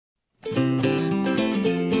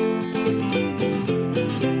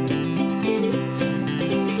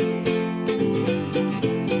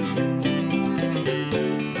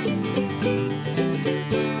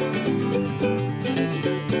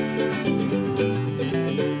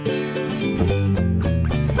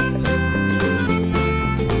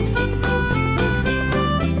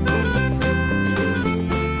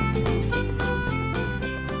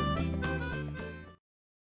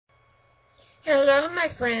Hello my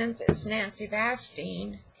friends, it's Nancy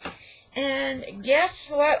Vastine, and guess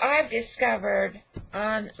what I've discovered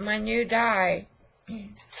on my new die?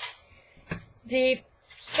 The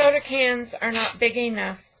soda cans are not big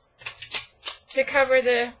enough to cover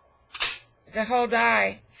the whole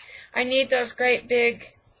die. I need those great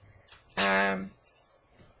big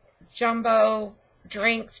jumbo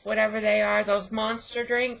drinks, whatever they are, those monster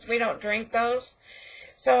drinks. We don't drink those.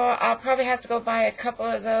 So I'll probably have to go buy a couple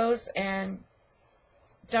of those and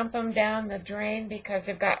dump them down the drain because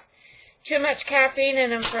they've got too much caffeine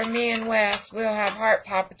in them for me and Wes. We'll have heart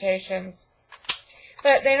palpitations.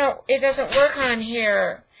 But it doesn't work on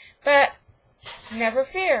here. But never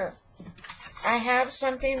fear. I have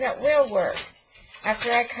something that will work.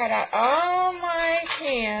 After I cut out all my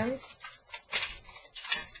cans,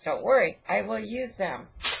 don't worry, I will use them.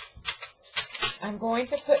 I'm going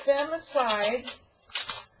to put them aside.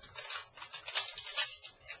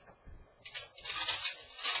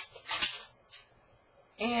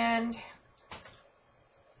 And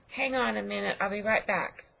hang on a minute, I'll be right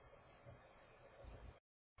back.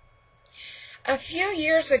 A few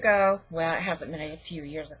years ago, well, it hasn't been a few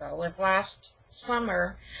years ago, it was last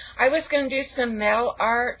summer, I was going to do some metal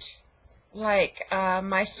art like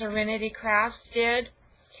my Serenity Crafts did.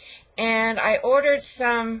 And I ordered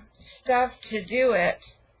some stuff to do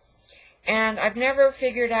it. And I've never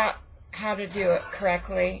figured out how to do it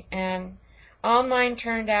correctly. And all mine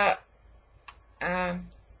turned out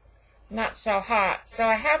not so hot. So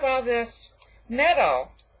I have all this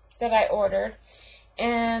metal that I ordered,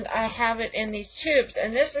 and I have it in these tubes.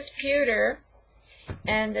 And this is pewter,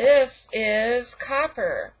 and this is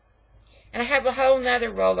copper. And I have a whole nother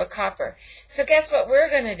roll of copper. So guess what we're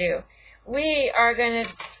going to do? We are going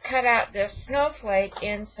to cut out this snowflake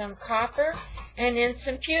in some copper and in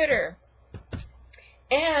some pewter.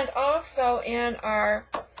 And also in our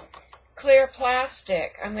clear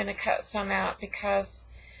plastic. I'm going to cut some out because,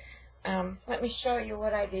 let me show you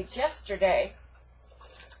what I did yesterday.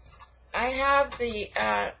 I have the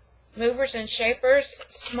movers and shapers,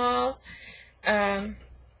 small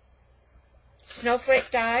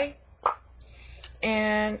Snowflake Die,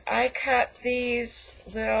 and I cut these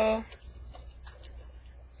little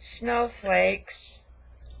snowflakes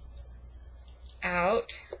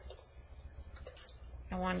out.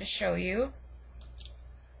 I wanted to show you.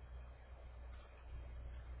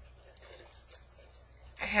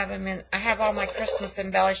 I have all my Christmas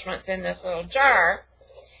embellishments in this little jar.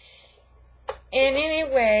 And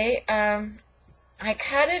anyway, I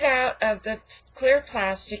cut it out of the clear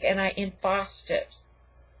plastic and I embossed it.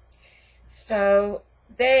 So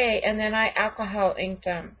and then I alcohol inked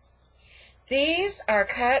them. These are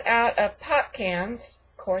cut out of pop cans.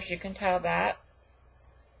 Of course, you can tell that.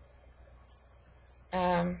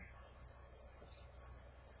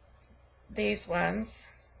 These ones.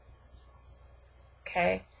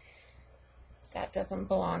 Okay, that doesn't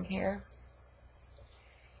belong here.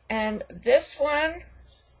 And this one,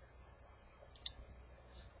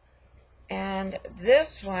 and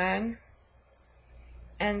this one,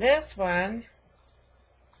 and this one,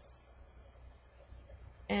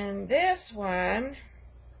 and this one,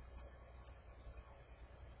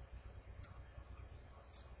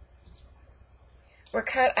 were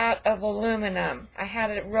cut out of aluminum. I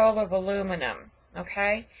had a roll of aluminum,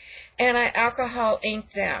 okay? And I alcohol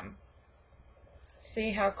inked them.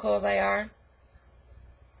 See how cool they are?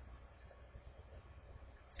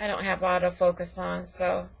 I don't have autofocus on,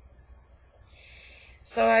 so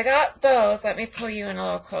I got those. Let me pull you in a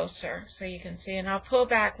little closer so you can see, and I'll pull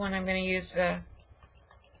back when I'm going to use the...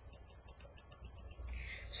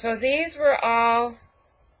 So these were all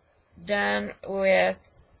done with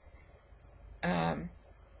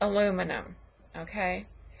aluminum, okay?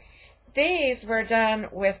 These were done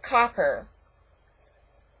with copper,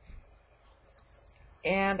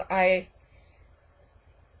 and I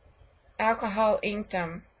alcohol inked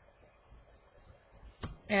them,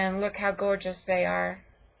 and look how gorgeous they are.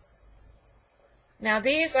 Now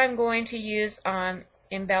these I'm going to use on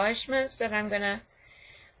embellishments that I'm going to,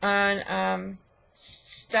 on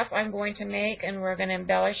stuff I'm going to make, and we're going to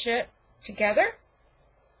embellish it together.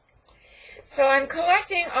 So I'm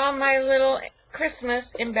collecting all my little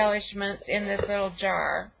Christmas embellishments in this little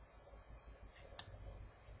jar.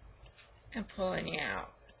 and pulling you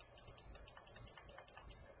out.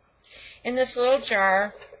 In this little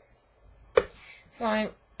jar.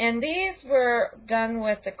 And these were done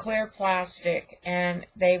with the clear plastic, and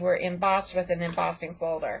they were embossed with an embossing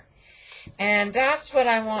folder. And that's what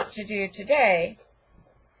I want to do today.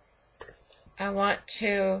 I want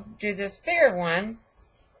to do this bigger one.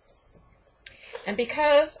 And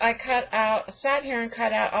because I sat here and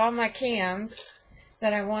cut out all my cans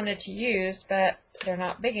that I wanted to use, but they're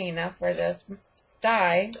not big enough for this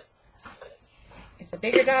die. It's a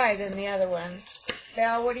bigger die than the other one.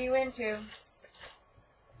 Belle, what are you into?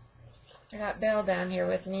 I got Belle down here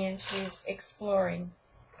with me, and she's exploring.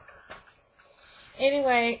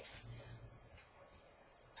 Anyway,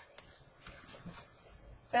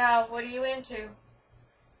 Belle, what are you into?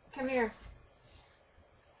 Come here.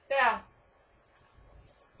 Belle.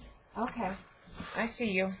 Okay, I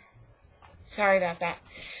see you. Sorry about that.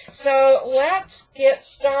 So let's get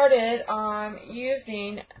started on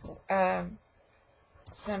using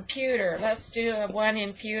some pewter. Let's do a 1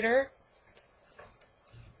 in pewter.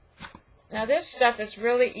 Now this stuff is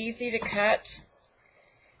really easy to cut.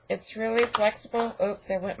 It's really flexible. Oh,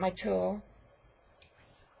 there went my tool.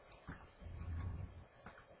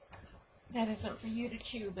 That isn't for you to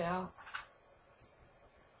chew, Belle.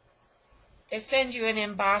 They send you an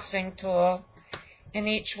embossing tool in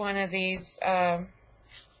each one of these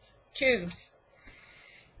tubes.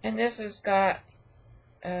 And this has got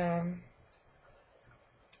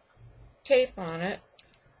tape on it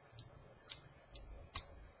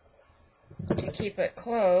to keep it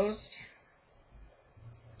closed.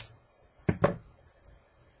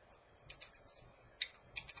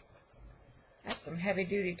 That's some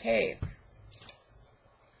heavy-duty tape.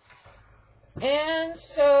 And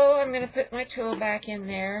so I'm going to put my tool back in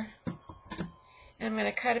there. And I'm going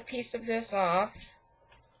to cut a piece of this off.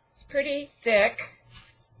 It's pretty thick.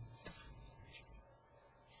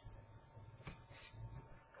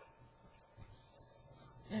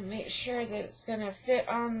 And make sure that it's going to fit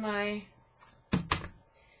on my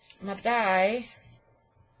die.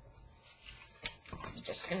 I'm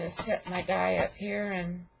just going to set my die up here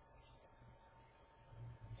and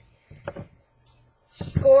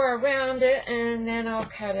score around it, and then I'll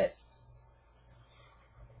cut it.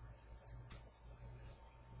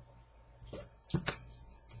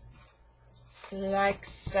 Like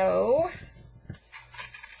so.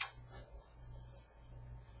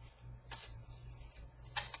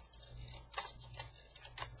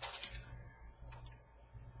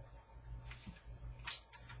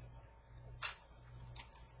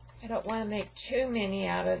 I don't want to make too many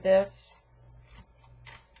out of this.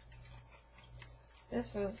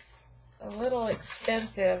 This is a little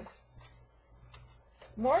expensive.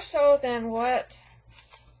 More so than what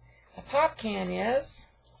a pop can is.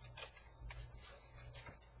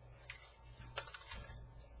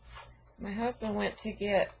 My husband went to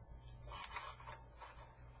get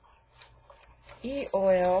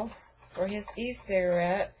e-oil for his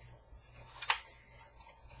e-cigarette.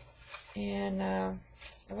 And I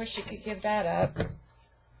wish you could give that up.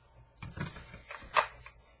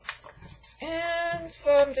 And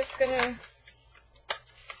so I'm just going to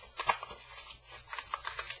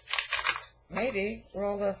maybe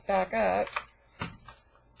roll this back up.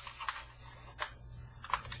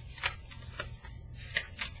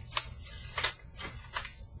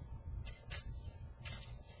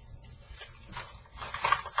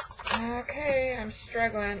 Okay, I'm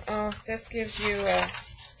struggling. Oh, this gives you a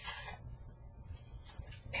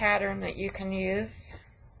pattern that you can use.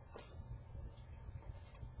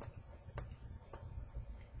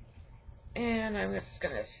 And I'm just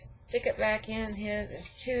going to stick it back in here,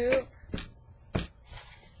 this tube.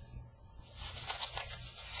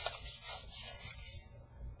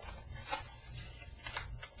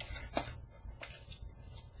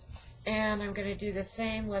 And I'm going to do the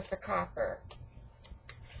same with the copper.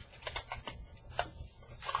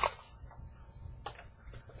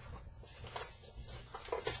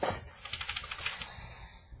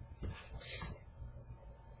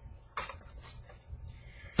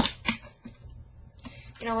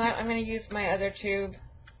 You know what? I'm going to use my other tube.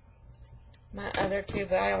 I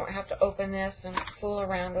don't have to open this and fool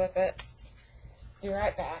around with it. Be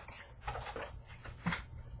right back.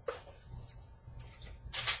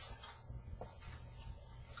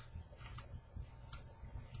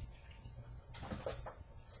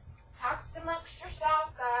 Talk amongst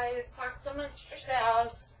yourselves, guys. Talk amongst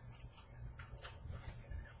yourselves.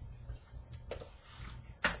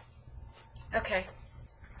 Okay.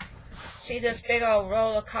 See this big old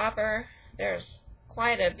roll of copper? There's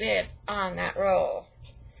quite a bit on that roll.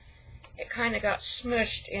 It kind of got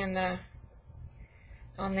smushed in the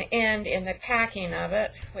on the end in the packing of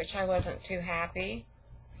it, which I wasn't too happy.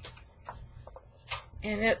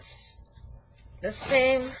 And it's the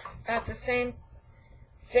same, about the same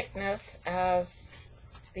thickness as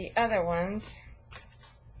the other ones.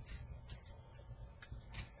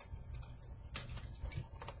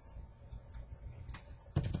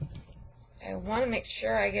 I want to make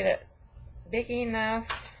sure I get it big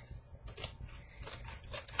enough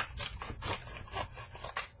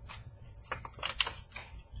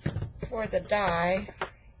for the die.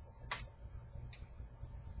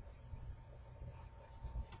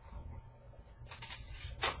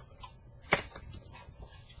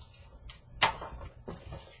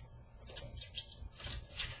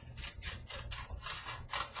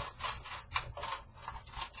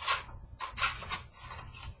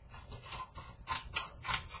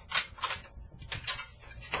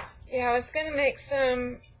 Yeah, I was going to make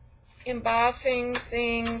some embossing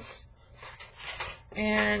things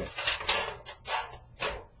and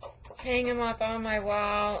hang them up on my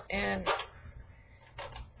wall, and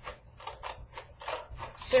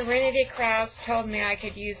Serenity Crafts told me I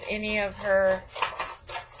could use any of her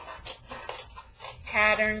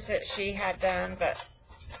patterns that she had done, but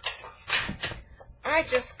I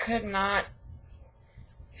just could not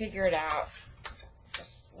figure it out.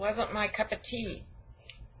 Just wasn't my cup of tea.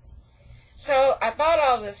 So I bought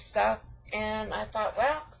all this stuff, and I thought,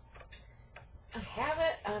 well, I have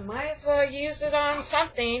it, I might as well use it on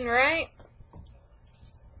something, right?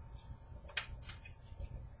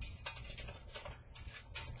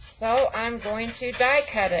 So I'm going to die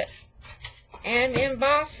cut it and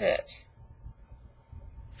emboss it.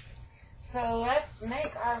 So let's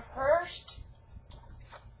make our first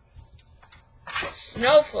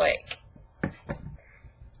snowflake.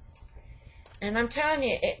 And I'm telling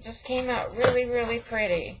you, it just came out really, really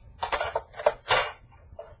pretty.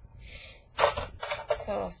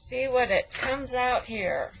 So see what it comes out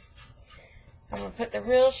here. I'm going to put the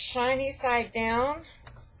real shiny side down.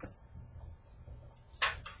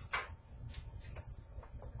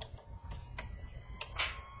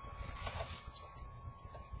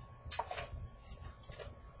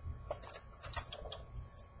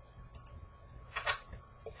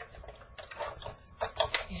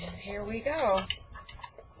 And here we go.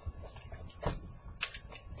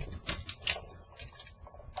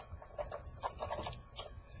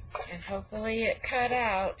 And hopefully it cut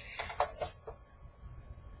out.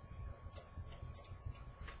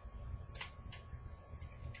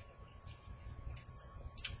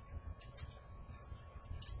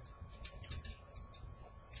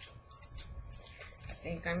 I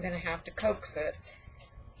think I'm going to have to coax it.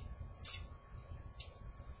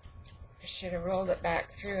 I should have rolled it back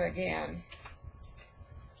through again.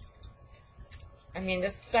 I mean,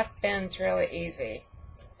 this stuff bends really easy.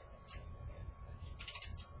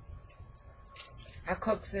 I'll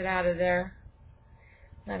coax it out of there.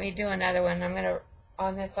 Let me do another one. I'm going to,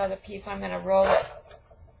 on this other piece, I'm going to roll it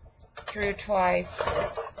through twice.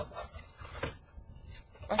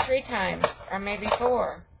 Or 3 times. Or maybe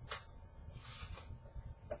 4.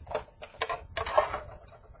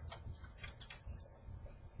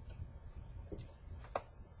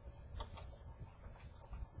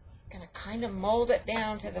 Going to kind of mold it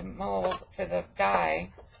down to the mold, to the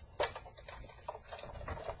die.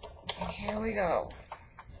 And here we go.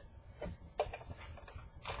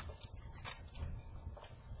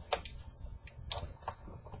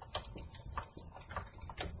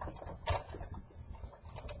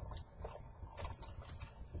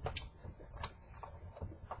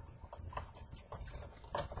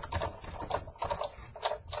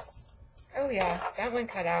 Oh yeah, that one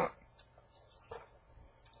cut out.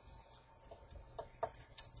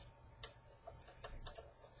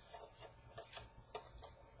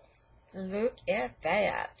 Look at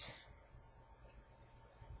that.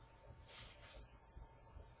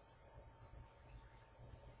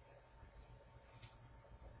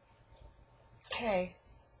 Okay,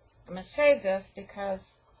 I'm going to save this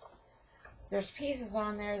because there's pieces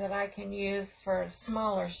on there that I can use for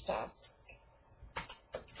smaller stuff.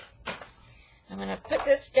 I'm going to put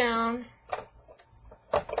this down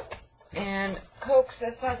and coax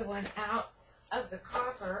this other one out of the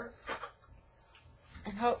copper,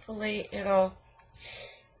 and hopefully it'll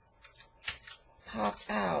pop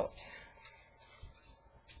out.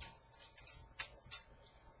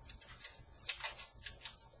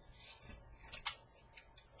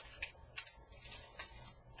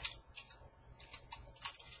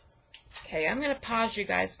 Okay, I'm going to pause you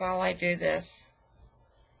guys while I do this.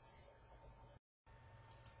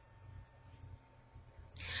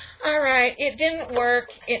 Alright, it didn't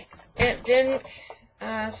work. It didn't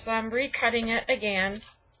So I'm recutting it again.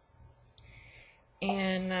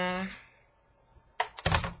 And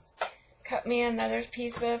cut me another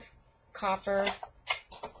piece of copper.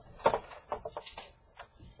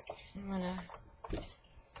 I'm going to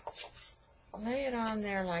lay it on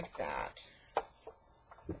there like that.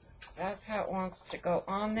 So that's how it wants to go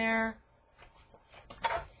on there.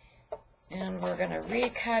 And we're going to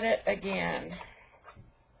recut it again.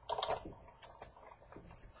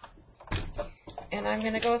 And I'm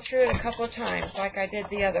going to go through it a couple of times like I did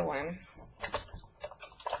the other one.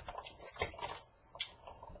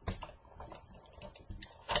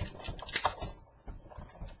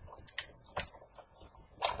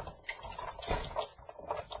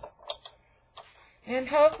 And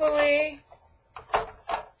hopefully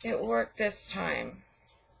it worked this time.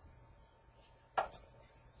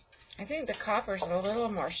 I think the copper's a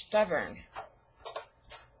little more stubborn.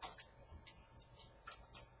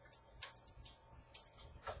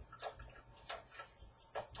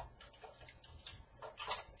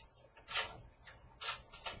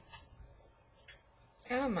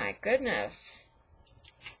 Oh my goodness.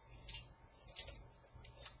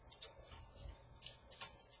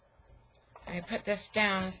 I put this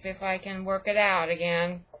down to see if I can work it out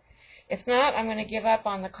again. If not, I'm going to give up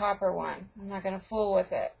on the copper one. I'm not going to fool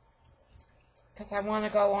with it. Because I want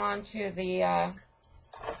to go on to the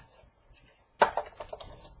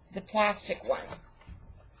plastic one.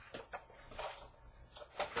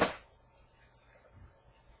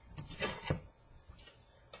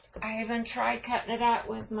 I even tried cutting it out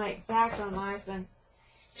with my X-Acto knife and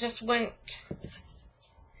just wouldn't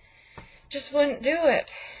do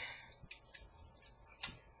it.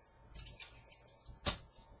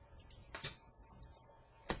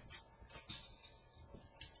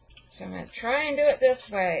 So I'm going to try and do it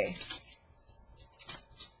this way.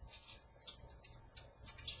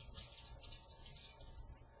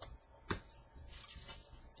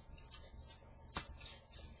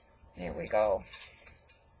 There we go.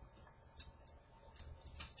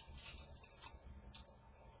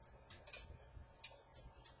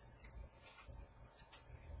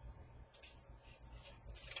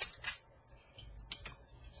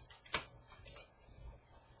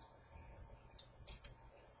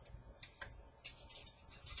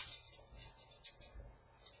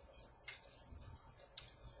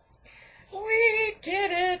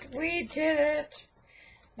 We did it.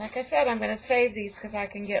 Like I said, I'm going to save these because I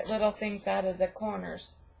can get little things out of the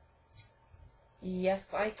corners.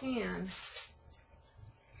 Yes, I can.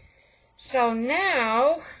 So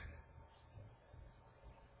now,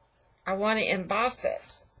 I want to emboss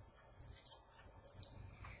it.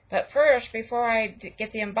 But first, before I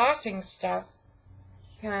get the embossing stuff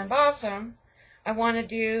to emboss them, I want to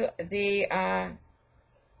do the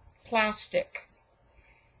plastic.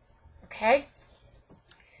 Okay?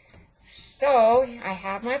 So, I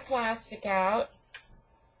have my plastic out,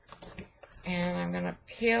 and I'm going to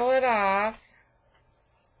peel it off.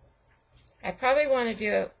 I probably want to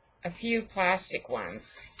do a few plastic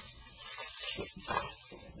ones,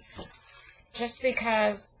 just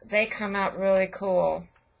because they come out really cool.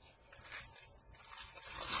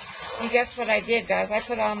 And guess what I did, guys? I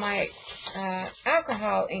put all my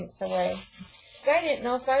alcohol inks away. I didn't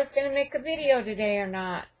know if I was going to make a video today or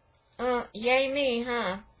not. Yay me,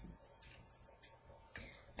 huh?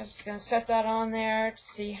 I'm just going to set that on there to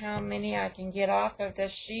see how many I can get off of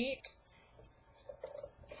this sheet.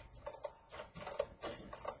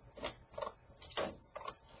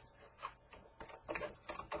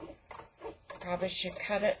 Probably should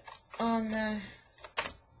cut it on the...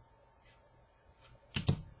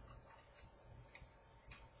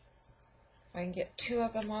 If I can get 2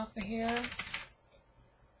 of them off of here.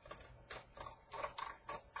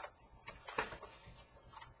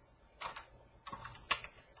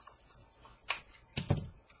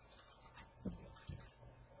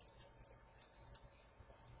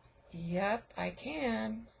 Yep, I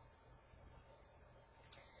can.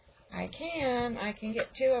 I can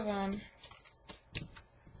get 2 of them.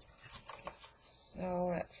 So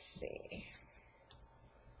let's see.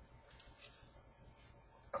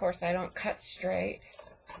 Of course, I don't cut straight.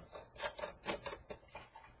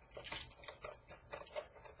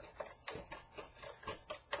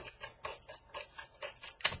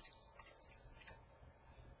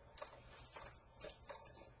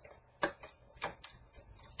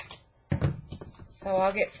 So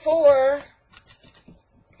I'll get 4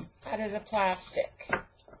 out of the plastic.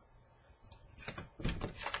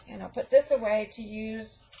 And I'll put this away to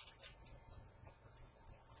use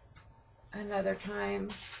another time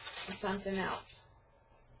for something else.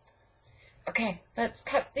 Okay, let's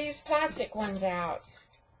cut these plastic ones out.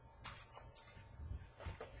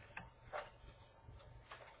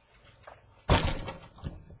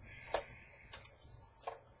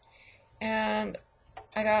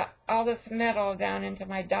 I got all this metal down into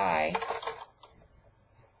my die.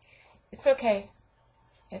 It's okay.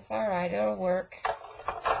 It's alright. It'll work.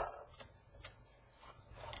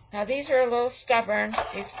 Now these are a little stubborn,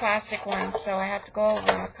 these plastic ones, so I have to go over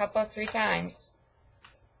them a couple, 3 times.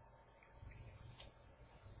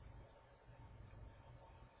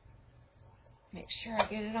 Make sure I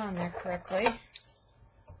get it on there correctly.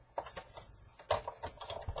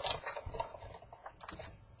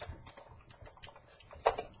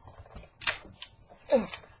 Ugh.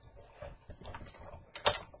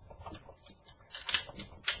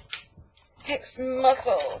 Takes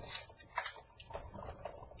muscles,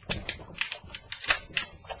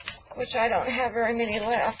 which I don't have very many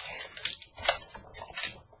left.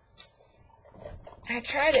 I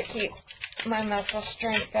try to keep my muscle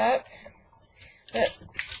strength up, but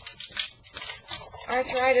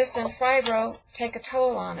arthritis and fibro take a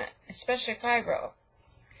toll on it, especially fibro.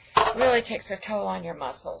 It really takes a toll on your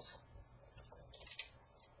muscles.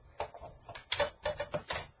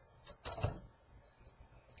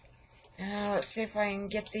 Now let's see if I can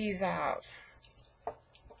get these out.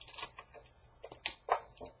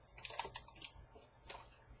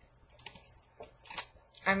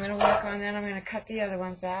 I'm going to work on that. I'm going to cut the other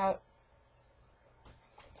ones out.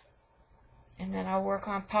 And then I'll work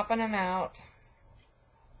on popping them out.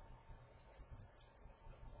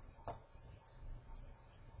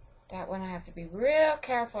 That one I have to be real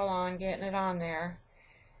careful on getting it on there,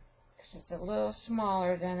 because it's a little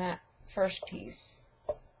smaller than that first piece.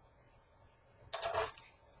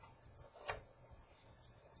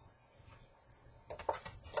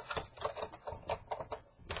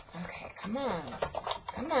 Okay, come on.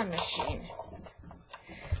 Come on, machine.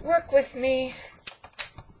 Work with me.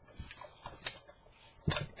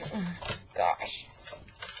 Gosh.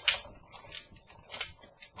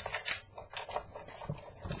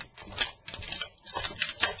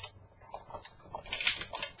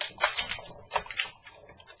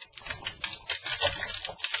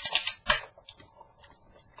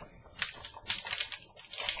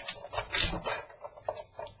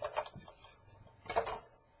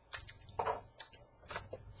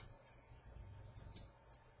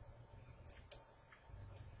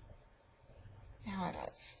 Now I got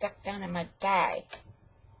it stuck down in my die.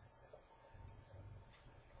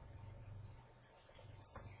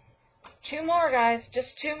 Two more, guys.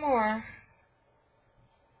 Just 2 more.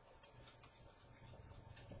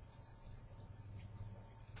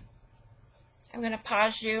 I'm going to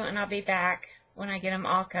pause you and I'll be back when I get them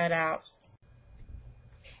all cut out.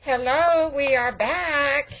 Hello, we are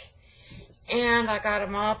back. And I got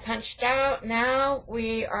them all punched out. Now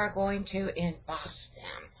we are going to emboss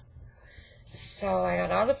them. So I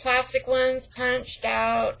got all the plastic ones punched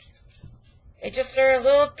out. They just are a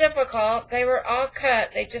little difficult. They were all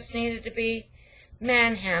cut. They just needed to be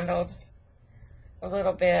manhandled a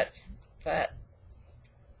little bit. But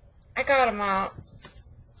I got them out.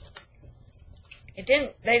 They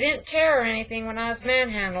didn't tear or anything when I was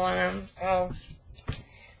manhandling them. So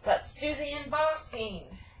let's do the embossing.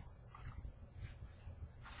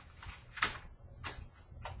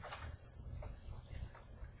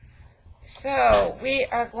 So we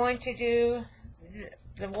are going to do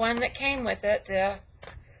the one that came with it, the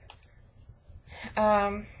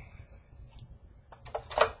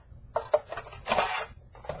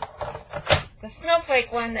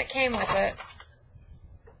snowflake one that came with it.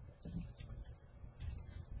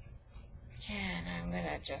 And I'm going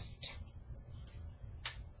to just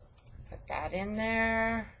put that in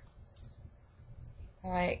there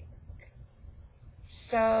like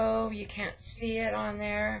so. You can't see it on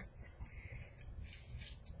there.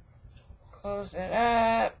 Close it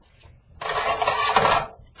up,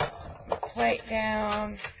 plate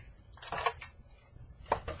down,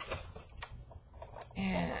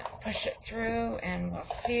 and push it through, and we'll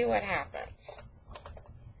see what happens.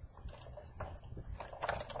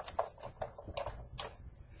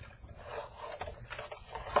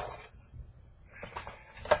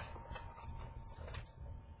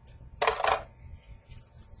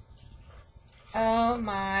 Oh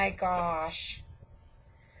my gosh.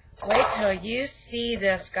 Wait till you see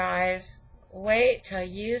this, guys. Wait till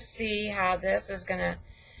you see how this is going to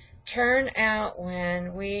turn out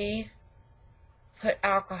when we put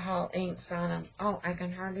alcohol inks on them. Oh, I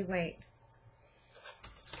can hardly wait.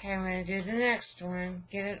 Okay, I'm going to do the next one.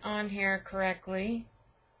 Get it on here correctly.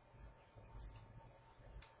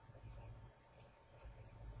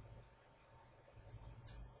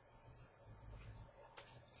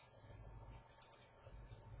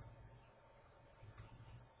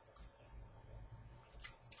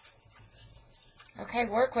 Okay,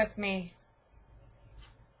 work with me.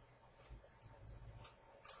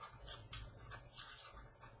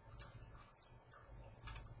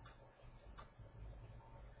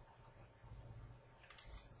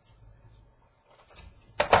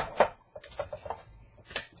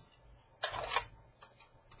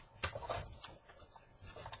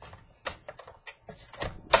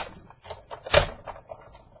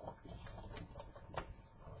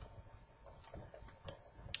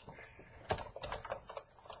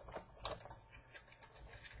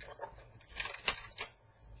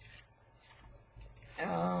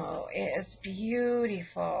 is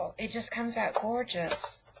beautiful. It just comes out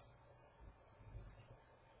gorgeous.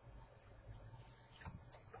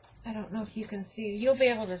 I don't know if you can see. You'll be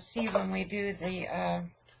able to see when we do the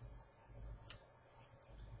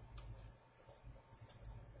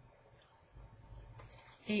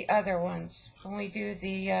other ones, when we do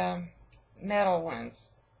the metal ones.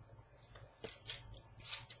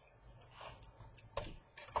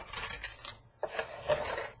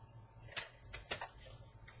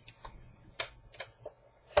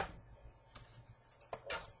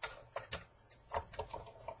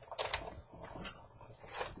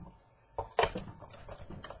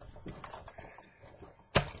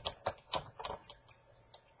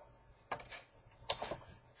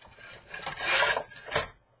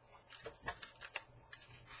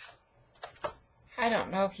 I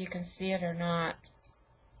don't know if you can see it or not.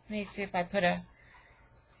 Let me see if I put a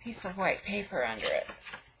piece of white paper under it.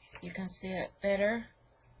 You can see it better.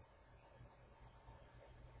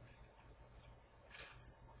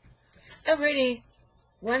 Alrighty,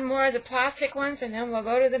 one more of the plastic ones and then we'll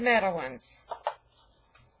go to the metal ones.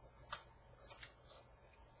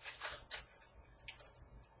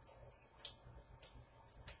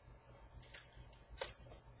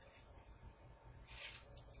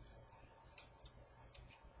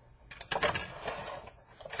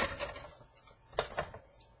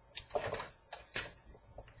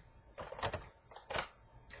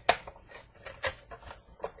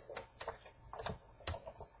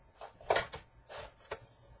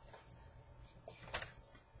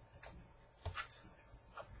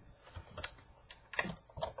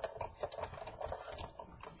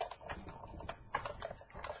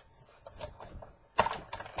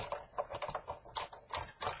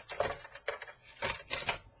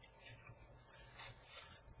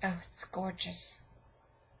 Oh, it's gorgeous.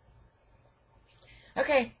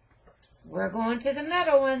 Okay, we're going to the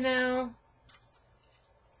metal one now.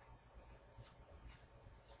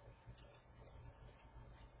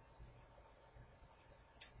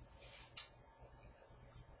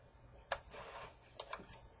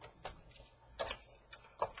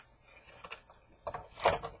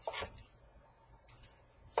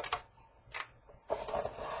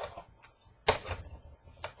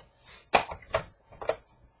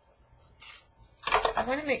 I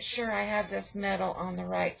want to make sure I have this metal on the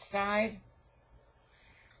right side.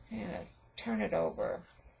 And turn it over.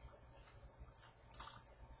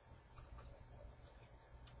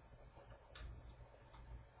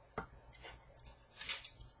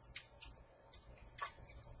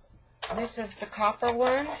 This is the copper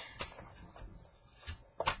one.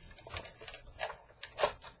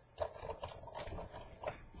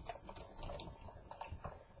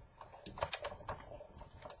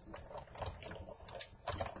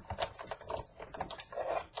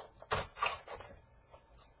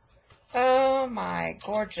 Oh my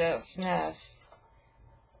gorgeousness.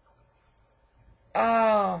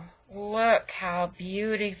 Oh, look how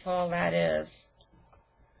beautiful that is.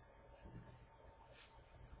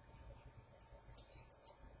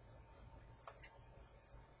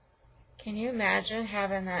 Can you imagine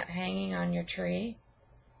having that hanging on your tree?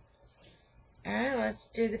 Alright, let's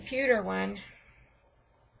do the pewter one.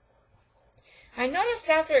 I noticed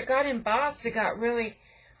after it got embossed, it got really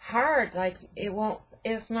hard, like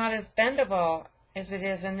it's not as bendable as it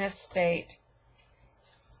is in this state.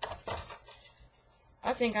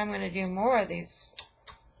 I think I'm going to do more of these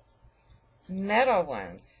metal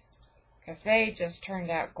ones because they just turned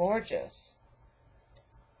out gorgeous.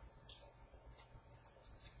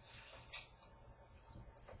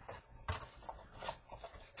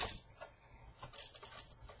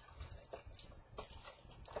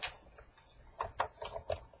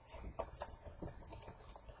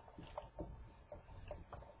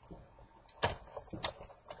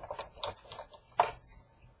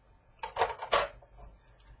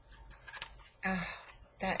 Oh,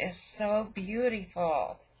 that is so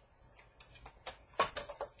beautiful.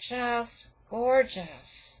 Just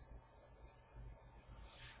gorgeous.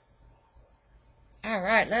 All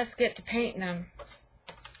right, let's get to painting them.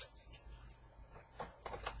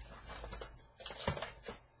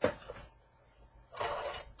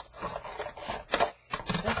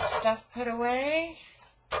 This stuff put away.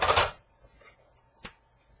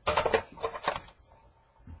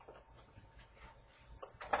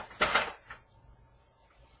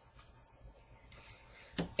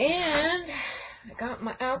 And I got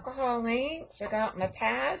my alcohol inks, I got my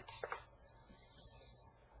pads.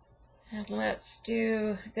 And let's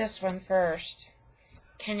do this one first.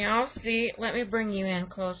 Can y'all see? Let me bring you in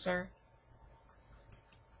closer.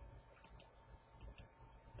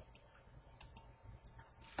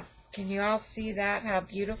 Can you all see that? How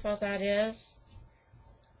beautiful that is?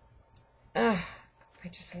 Ah, I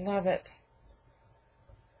just love it.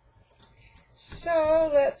 So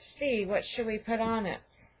let's see, what should we put on it?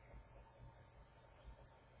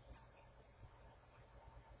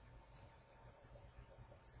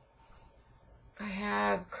 I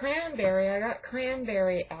have cranberry. I got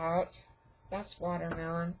cranberry out. That's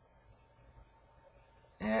watermelon.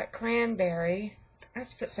 I got cranberry.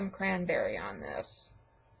 Let's put some cranberry on this.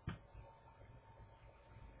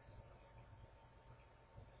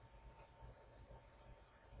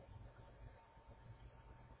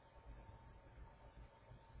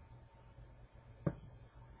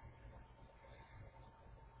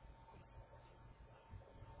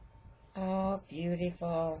 Oh,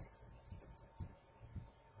 beautiful.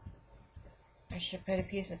 I should put a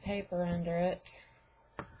piece of paper under it.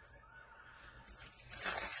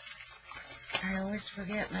 I always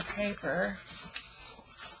forget my paper.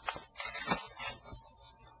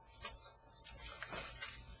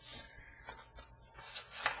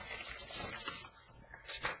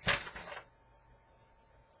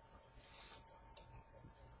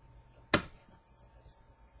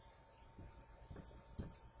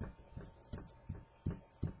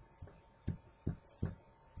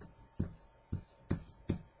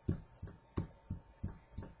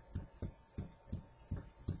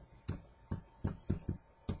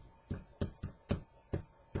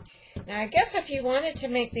 Now, I guess if you wanted to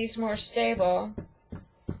make these more stable,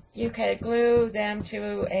 you could glue them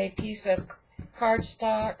to a piece of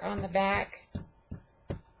cardstock on the back.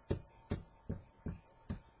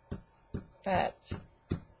 But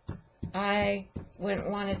I wouldn't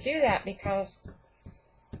want to do that because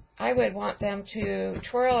I would want them to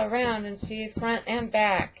twirl around and see front and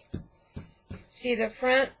back. See, the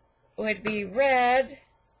front would be red,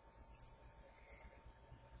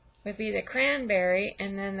 would be the cranberry,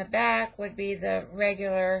 and then the back would be the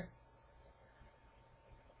regular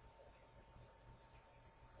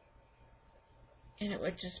and it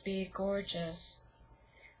would just be gorgeous.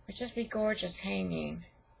 It would just be gorgeous hanging.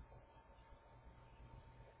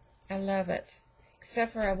 I love it.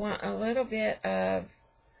 Except for I want a little bit of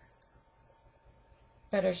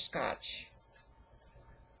butterscotch.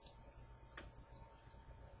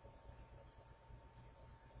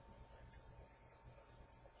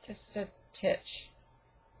 Just a titch.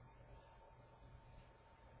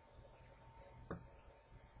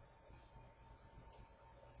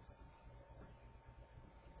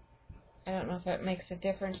 I don't know if that makes a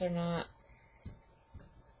difference or not.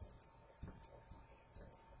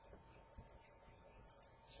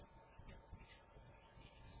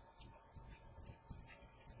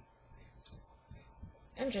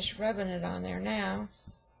 I'm just rubbing it on there now.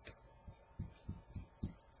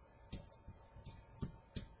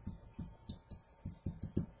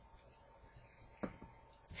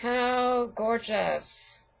 How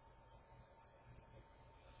gorgeous.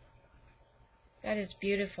 That is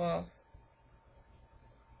beautiful.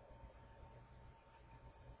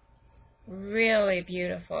 Really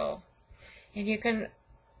beautiful. And you can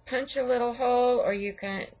punch a little hole, or you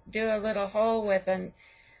can do a little hole with a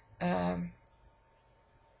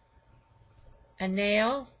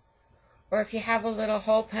nail, or if you have a little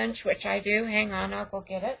hole punch, which I do, hang on, I'll go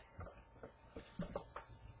get it.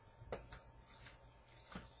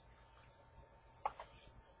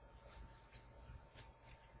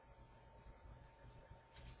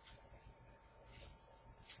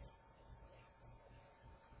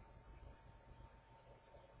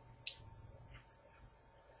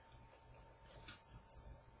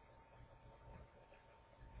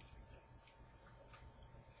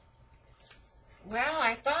 Well,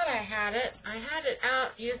 I thought I had it. I had it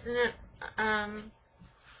out using it,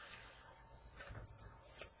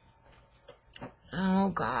 oh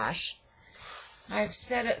gosh. I've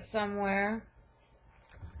set it somewhere.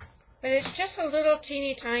 But it's just a little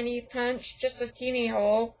teeny tiny punch, just a teeny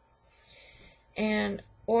hole.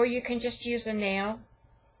 Or you can just use a nail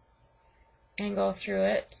and go through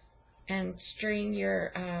it and string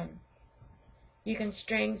your, you can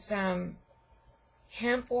string some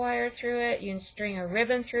hemp wire through it. You can string a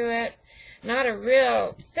ribbon through it. Not a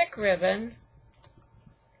real thick ribbon,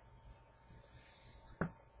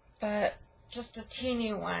 but just a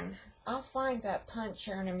teeny one. I'll find that punch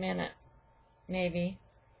here in a minute, maybe.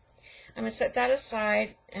 I'm going to set that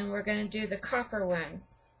aside, and we're going to do the copper one.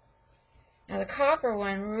 Now the copper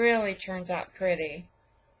one really turns out pretty.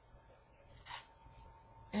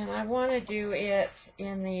 And I want to do it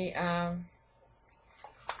in the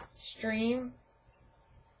stream.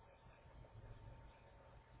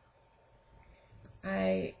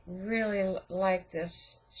 I really like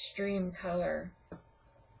this stream color.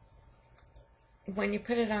 when you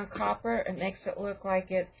put it on copper, it makes it look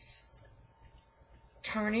like it's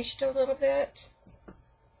tarnished a little bit.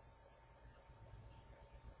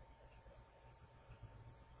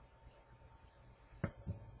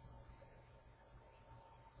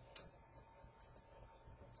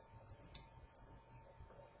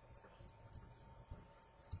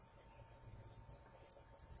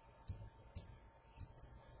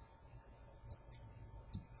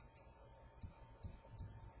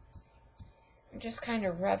 Just kind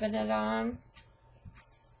of rubbing it on.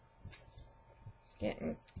 It's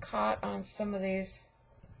getting caught on some of these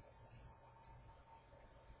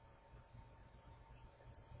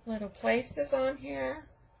little places on here.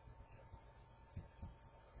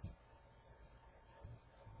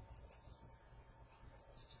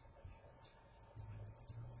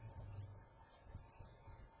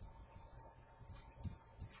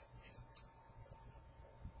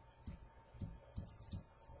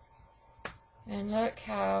 And look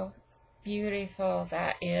how beautiful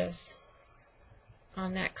that is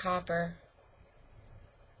on that copper.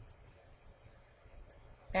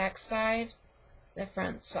 Back side, the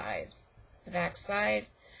front side, the back side.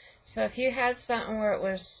 So if you had something where it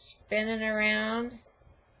was spinning around,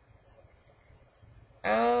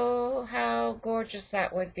 oh, how gorgeous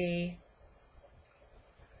that would be.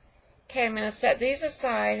 Okay, I'm going to set these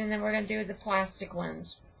aside, and then we're going to do the plastic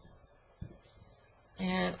ones.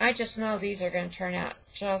 And I just know these are going to turn out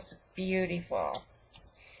just beautiful.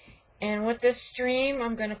 And with this stream,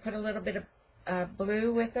 I'm going to put a little bit of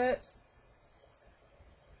blue with it.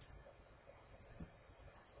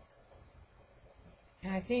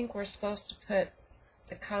 And I think we're supposed to put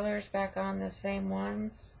the colors back on the same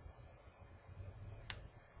ones.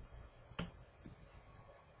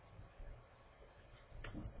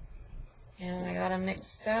 And I got them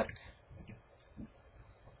mixed up.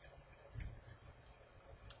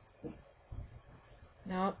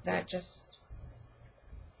 Nope, that just...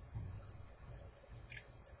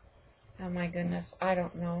 Oh my goodness, I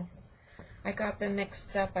don't know. I got them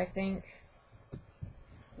mixed up, I think.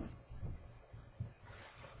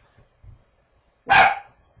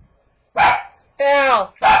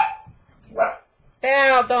 Belle!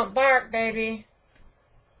 Belle, don't bark, baby.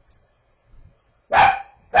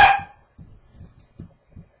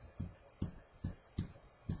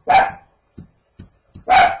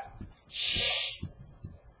 Shh.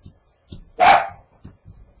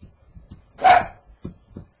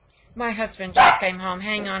 My husband just came home.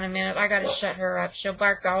 Hang on a minute. I gotta shut her up. She'll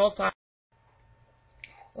bark the whole time.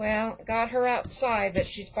 Well, got her outside, but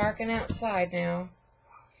she's barking outside now.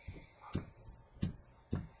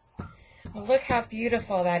 Well, look how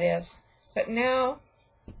beautiful that is. But now,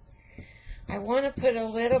 I want to put a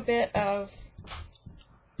little bit of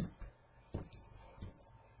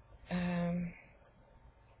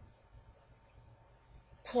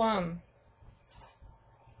plum.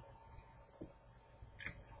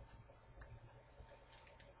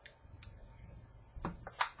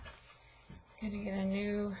 Gonna get a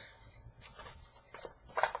new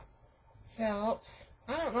felt.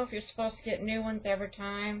 I don't know if you're supposed to get new ones every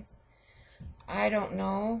time. I don't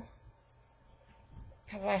know,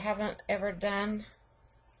 because I haven't ever done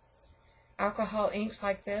alcohol inks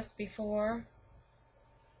like this before.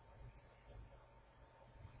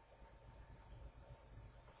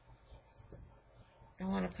 I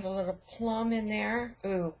want to put a little plum in there.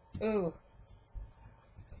 Ooh, ooh.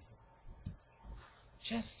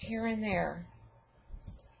 Just here and there.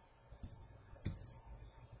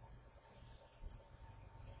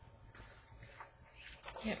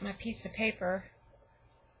 Get my piece of paper.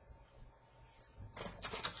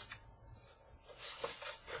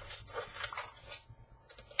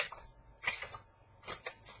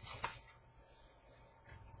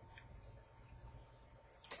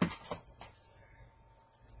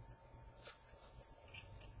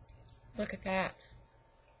 Look at that.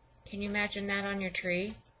 Can you imagine that on your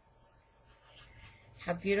tree?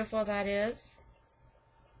 How beautiful that is.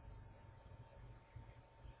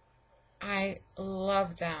 I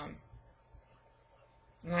love them.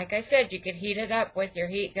 And like I said, you could heat it up with your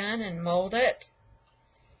heat gun and mold it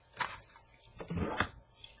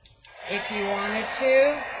if you wanted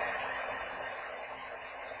to.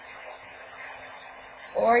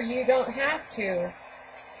 Or you don't have to.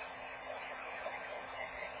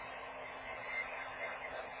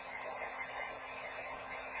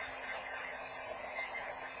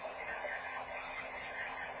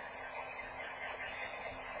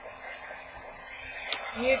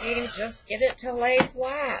 You can just get it to lay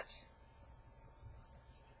flat.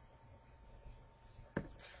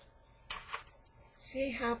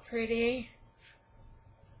 See how pretty?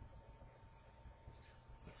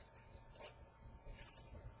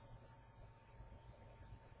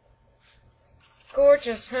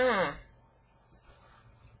 gorgeous, huh?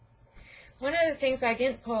 One of the things I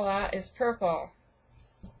didn't pull out is purple.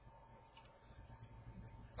 Of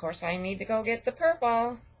course, I need to go get the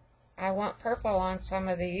purple. I want purple on some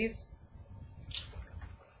of these.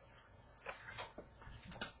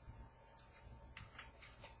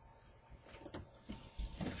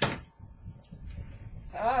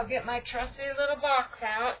 So I'll get my trusty little box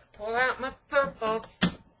out, pull out my purples,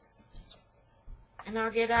 and I'll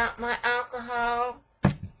get out my alcohol.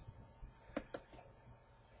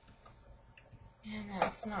 And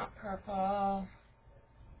that's not purple.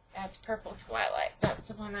 That's purple twilight. That's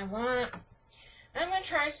the one I want. I'm going to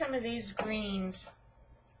try some of these greens.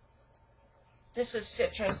 This is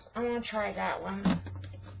citrus. I'm going to try that one.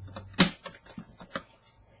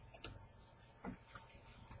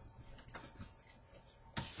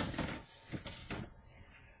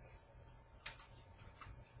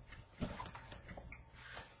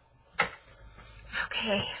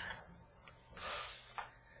 Okay.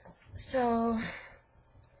 So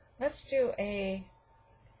let's do a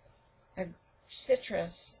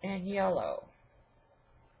citrus and yellow.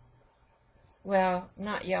 Well,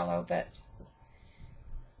 not yellow, but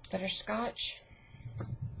butterscotch.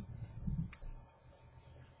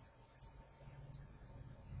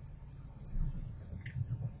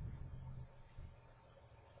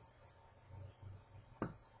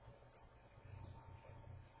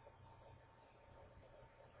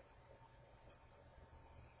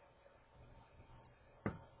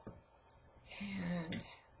 And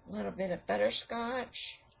a little bit of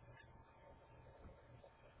butterscotch.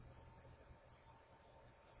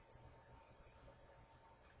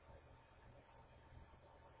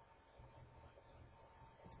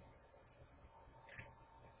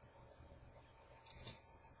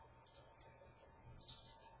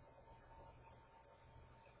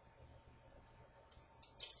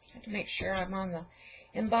 Have to make sure I'm on the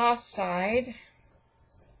embossed side.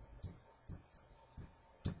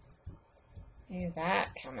 Look at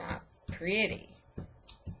that come out pretty.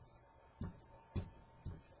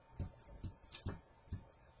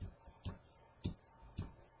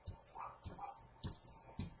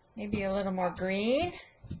 Maybe a little more green.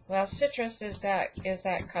 Well, citrus is that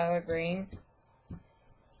color green.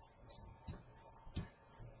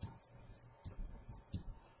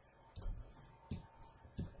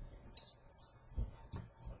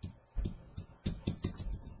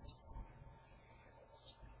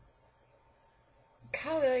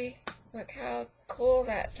 Color, look how cool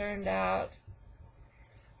that turned out.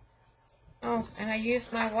 Oh, and I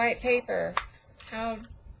used my white paper. How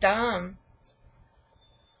dumb.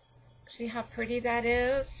 See how pretty that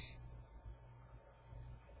is?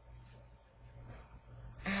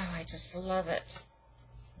 Oh, I just love it.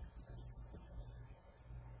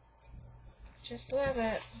 Just love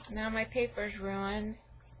it. Now my paper's ruined.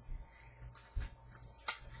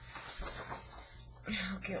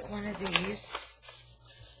 I'll get one of these.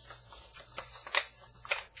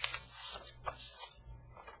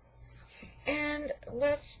 And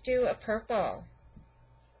let's do a purple.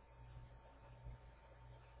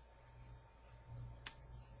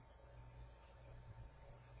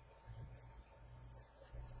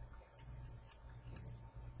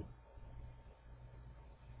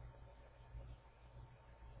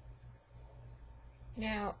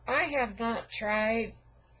 Now, I have not tried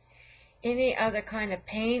any other kind of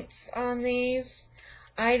paints on these.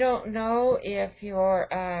 I don't know if your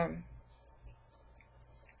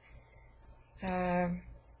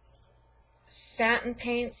satin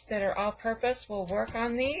paints that are all-purpose will work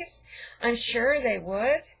on these. I'm sure they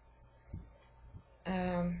would.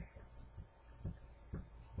 I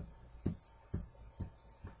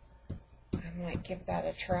might give that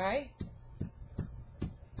a try.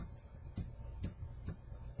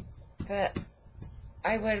 But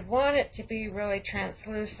I would want it to be really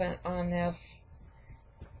translucent on this.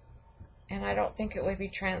 And I don't think it would be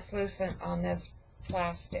translucent on this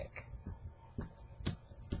plastic.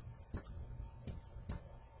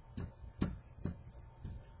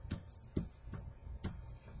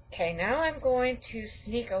 Okay, now I'm going to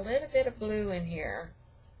sneak a little bit of blue in here.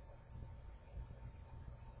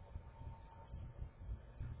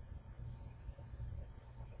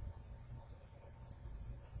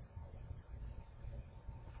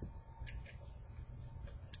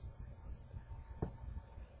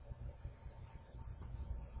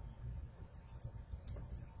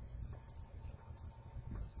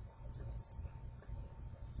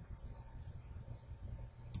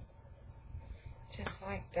 Just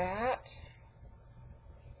like that.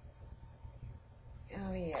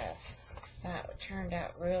 Oh yes, that turned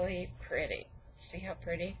out really pretty. See how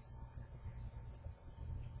pretty?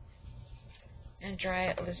 and dry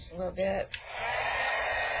it just a little bit.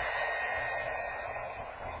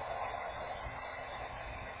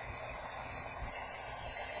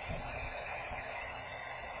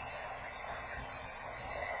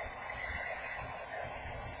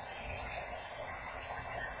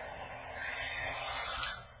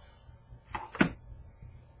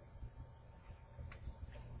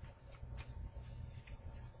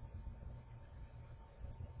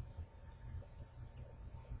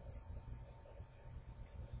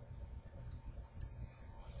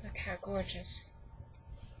 Look how gorgeous.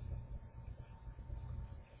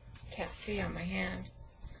 Can't see on my hand.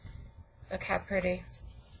 Look how pretty.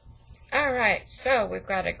 Alright, so we've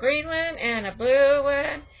got a green one and a blue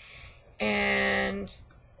one and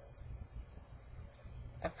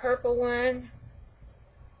a purple one.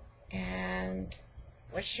 And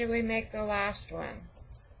what should we make the last one?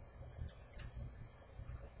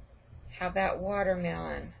 How about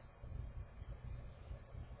watermelon?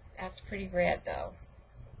 That's pretty red though.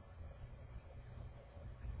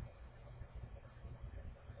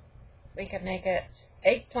 We could make it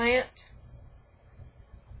eggplant.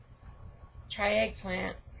 Try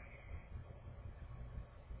eggplant.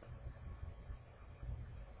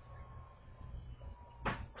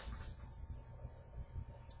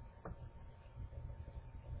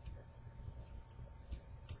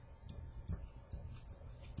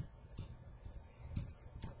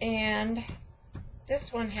 And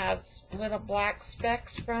this one has little black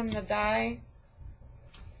specks from the dye,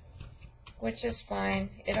 which is fine.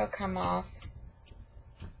 It'll come off.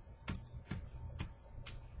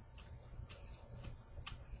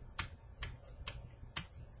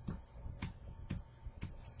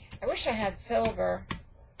 I wish I had silver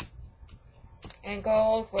and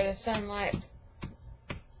gold where the sunlight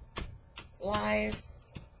lies.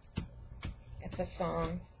 It's a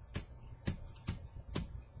song.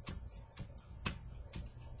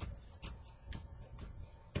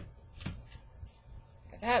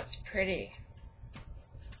 That's pretty,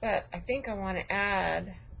 but I think I want to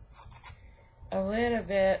add a little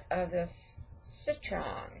bit of this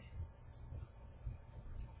citron,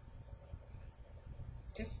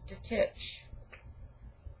 just a titch.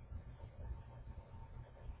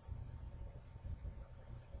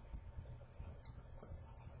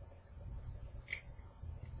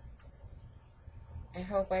 I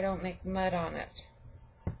hope I don't make mud on it.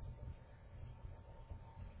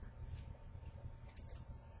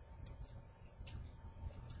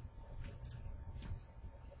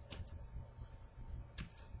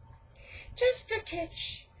 Just a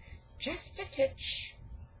titch, just a titch.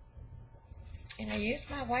 And I used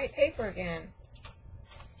my white paper again.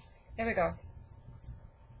 There we go.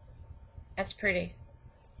 That's pretty.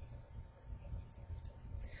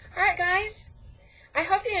 Alright guys, I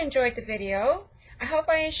hope you enjoyed the video. I hope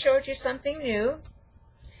I showed you something new.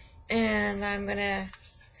 And I'm going to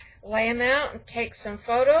lay them out and take some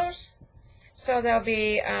photos. So there'll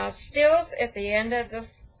be stills at the end of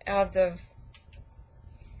the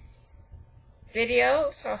video,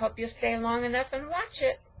 so I hope you'll stay long enough and watch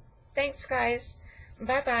it. Thanks guys.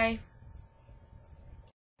 Bye bye.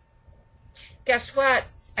 Guess what?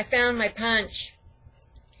 I found my punch.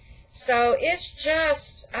 So it's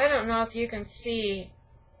just, I don't know if you can see,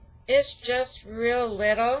 it's just real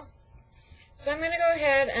little. So I'm going to go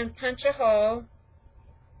ahead and punch a hole.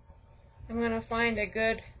 I'm going to find a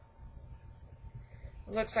good,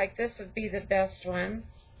 looks like this would be the best one.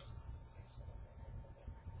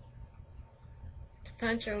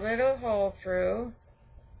 Punch a little hole through.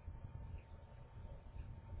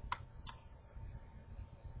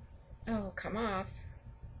 Oh, come off.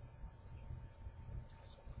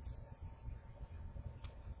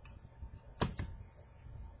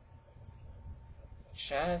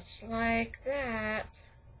 Just like that.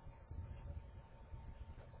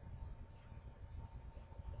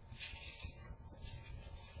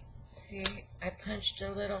 See, I punched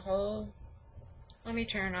a little hole. Let me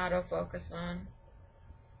turn autofocus on.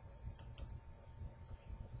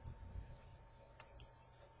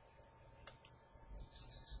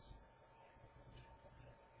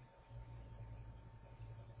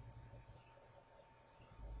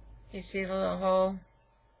 You see the little hole?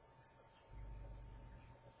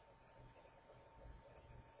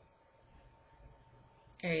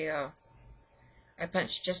 There you go. I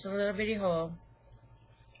punched just a little bitty hole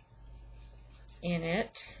in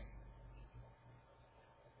it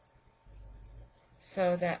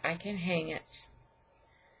so that I can hang it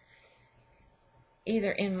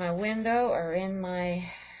either in my window or in my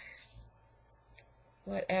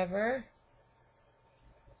whatever.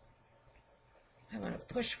 I'm going to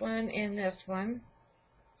push one in this one.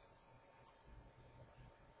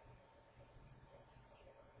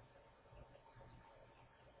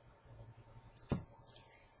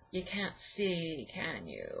 You can't see, can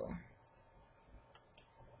you?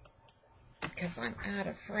 Because I'm out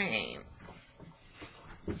of frame.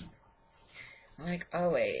 Like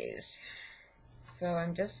always. So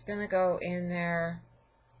I'm just going to go in there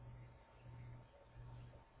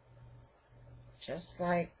just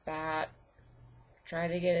like that. Try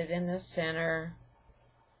to get it in the center.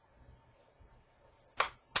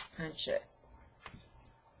 Punch it.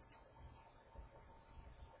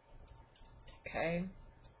 Okay.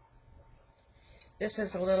 This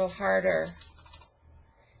is a little harder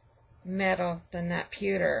metal than that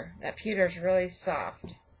pewter. That pewter is really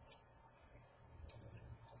soft.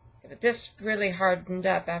 But this really hardened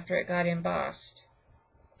up after it got embossed.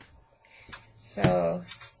 So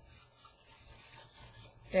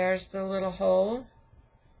there's the little hole.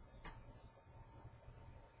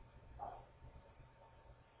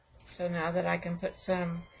 So now that I can put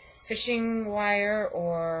some fishing wire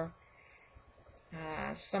or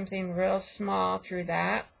something real small through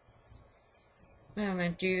that, I'm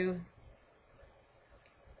going to do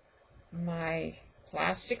my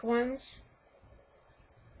plastic ones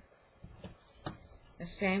the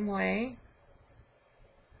same way.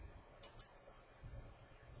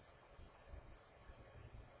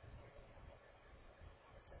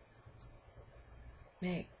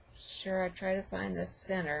 Make sure I try to find the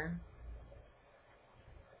center.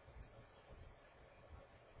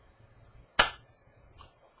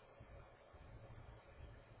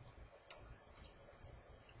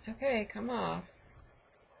 Okay, come off.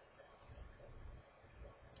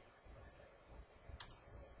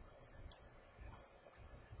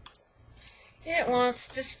 It wants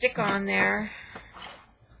to stick on there.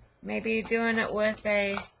 Maybe doing it with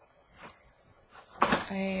a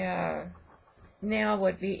nail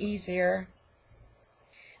would be easier.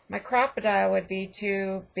 My crocodile would be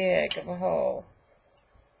too big of a hole.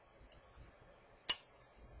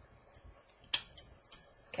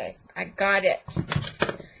 Okay, I got it.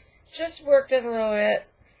 Just worked it a little bit.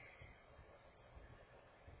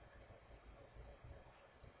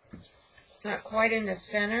 It's not quite in the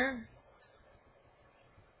center.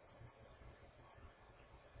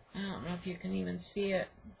 I don't know if you can even see it.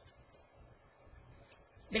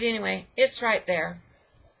 But anyway, it's right there.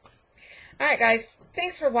 Alright guys,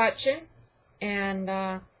 thanks for watching. And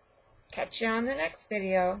catch you on the next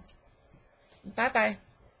video. Bye-bye.